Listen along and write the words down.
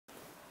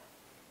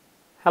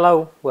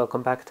Hello,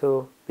 welcome back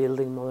to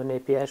Building Modern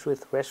APIs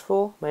with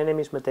RESTful. My name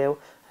is Matteo,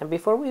 and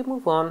before we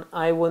move on,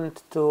 I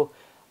want to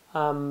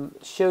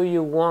show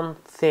you one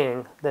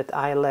thing that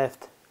I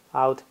left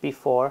out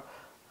before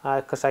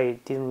because I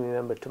didn't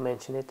remember to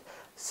mention it.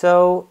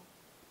 So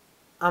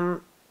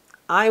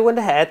I went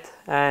ahead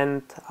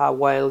and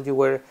while you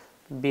were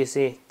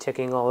busy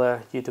checking all the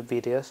YouTube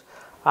videos,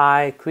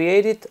 I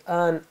created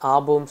an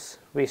albums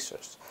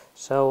resource.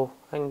 So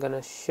I'm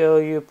gonna show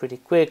you pretty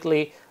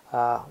quickly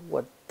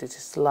what this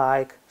is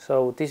like.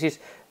 So this is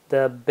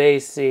the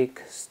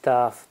basic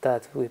stuff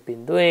that we've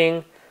been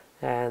doing,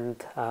 and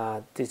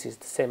this is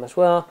the same as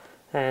well.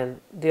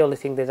 And the only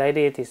thing that I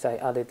did is I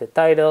added the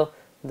title,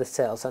 the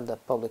sales, and the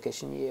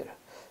publication year.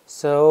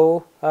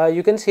 So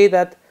you can see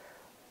that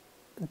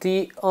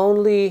the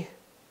only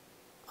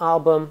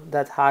album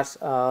that has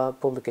a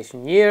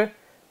publication year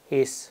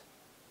is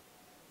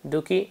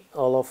Dookie.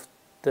 All of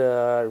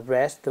the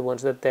rest, the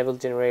ones that Devil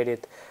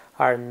generated,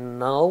 are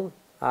null.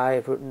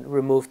 I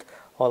removed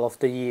all of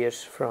the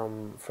years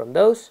from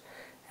those,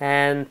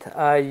 and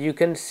you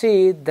can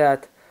see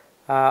that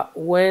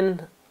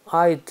when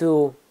I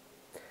do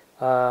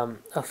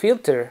a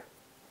filter,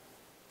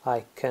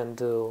 I can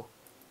do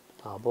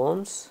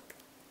albums,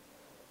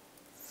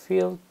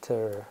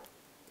 filter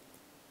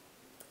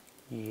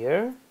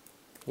year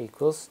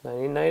equals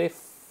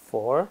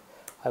 1994.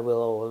 I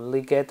will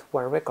only get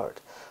one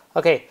record.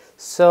 Okay,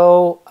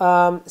 so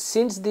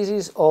since this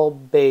is all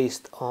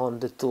based on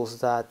the tools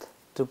that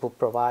Drupal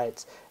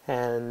provides,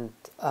 and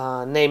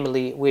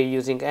namely we're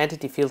using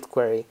entity field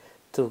query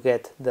to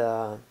get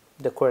the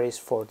queries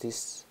for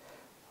these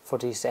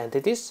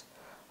entities,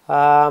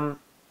 I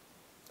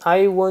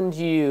want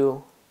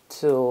you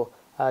to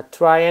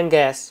try and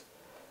guess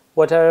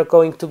what are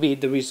going to be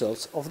the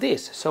results of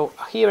this. So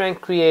here I'm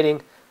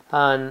creating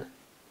an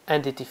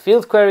entity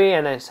field query,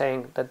 and I'm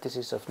saying that this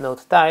is of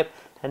node type,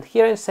 and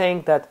here I'm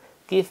saying that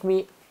give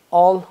me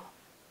all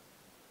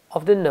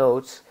of the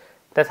nodes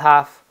that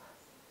have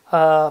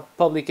a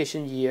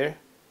publication year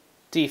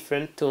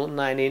different to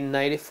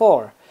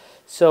 1994.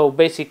 So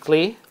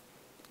basically,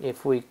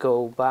 if we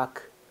go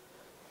back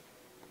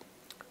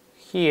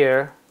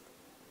here,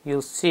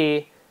 you'll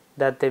see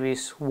that there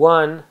is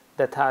one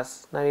that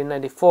has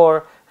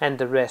 1994 and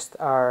the rest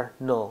are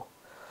null.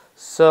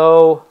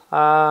 So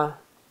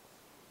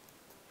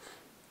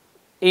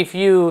if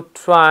you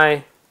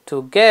try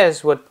to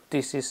guess what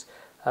this is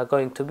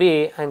going to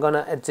be, I'm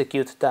gonna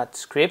execute that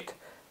script,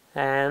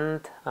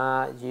 and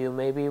you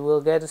maybe will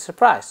get a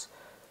surprise.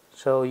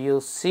 So you'll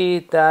see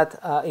that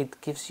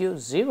it gives you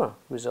 0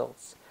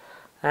 results,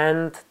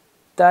 and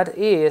that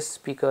is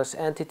because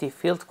entity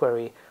field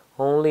query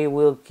only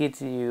will get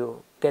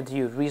you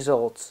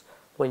results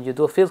when you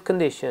do a field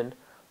condition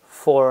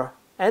for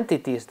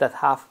entities that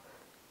have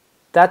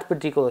that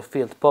particular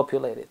field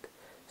populated.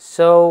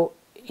 So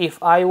if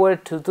I were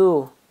to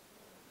do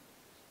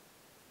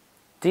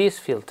this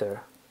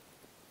filter,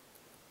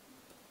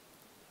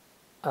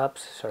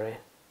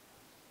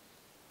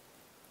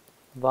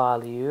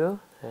 value,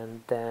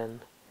 and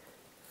then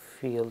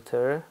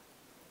filter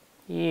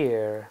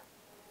year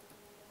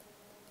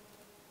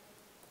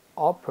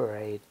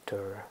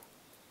operator,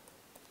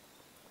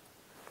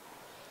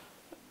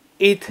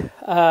 it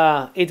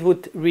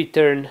would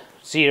return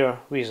 0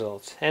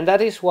 results, and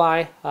that is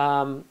why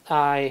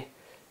I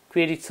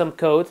created some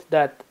code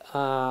that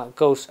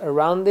goes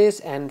around this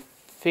and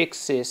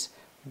fixes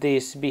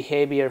this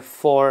behavior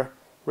for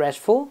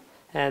RESTful,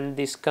 and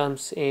this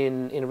comes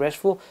in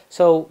RESTful.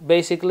 So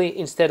basically,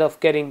 instead of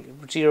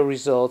getting 0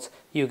 results,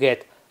 you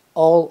get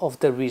all of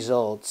the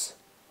results,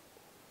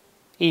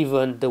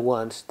 even the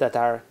ones that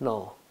are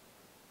null.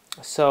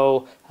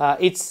 So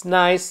it's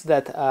nice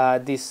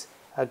that this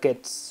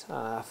gets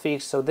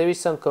fixed. So there is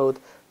some code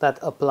that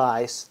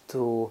applies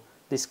to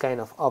this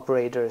kind of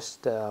operators,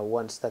 the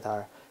ones that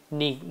are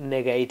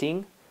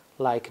negating,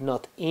 like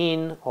not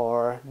in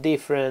or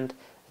different,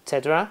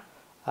 etc.,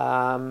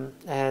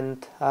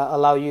 and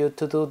allow you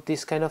to do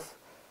this kind of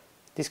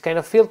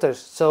filters.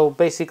 So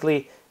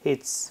basically,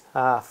 it's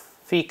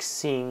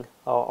fixing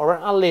or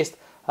at least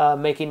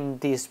making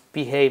this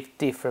behave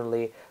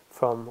differently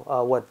from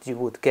what you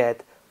would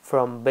get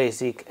from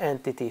basic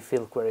entity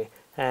field query.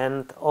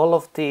 And all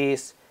of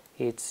this,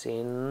 it's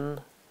in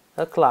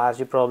a class.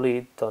 You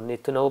probably don't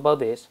need to know about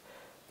this.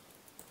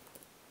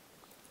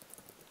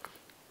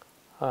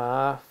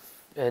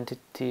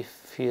 Entity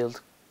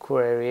field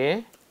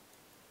query.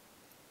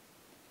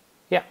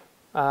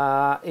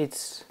 Yeah,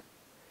 it's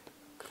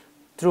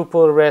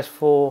Drupal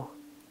RESTful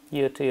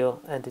util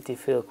entity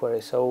field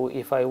query. So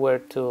if I were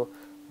to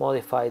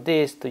modify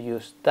this to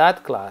use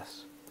that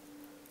class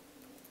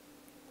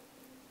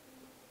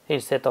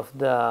instead of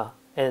the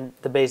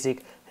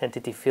basic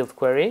entity field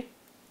query,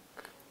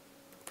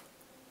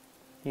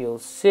 you'll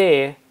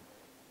see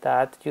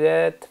that you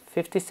get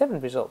 57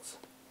 results.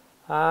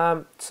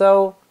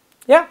 So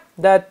yeah,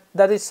 that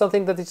is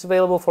something that is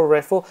available for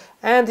RESTful.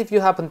 And if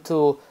you happen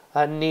to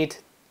need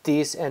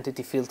this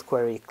entity field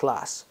query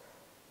class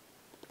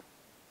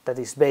that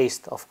is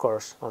based, of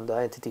course, on the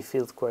entity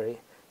field query,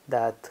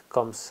 that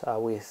comes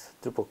with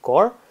Drupal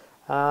core,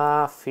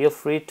 feel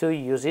free to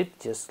use it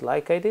just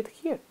like I did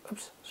here.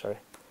 Oops, sorry.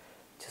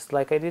 Just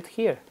like I did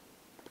here.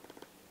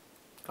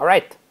 All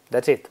right,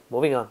 that's it.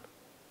 Moving on.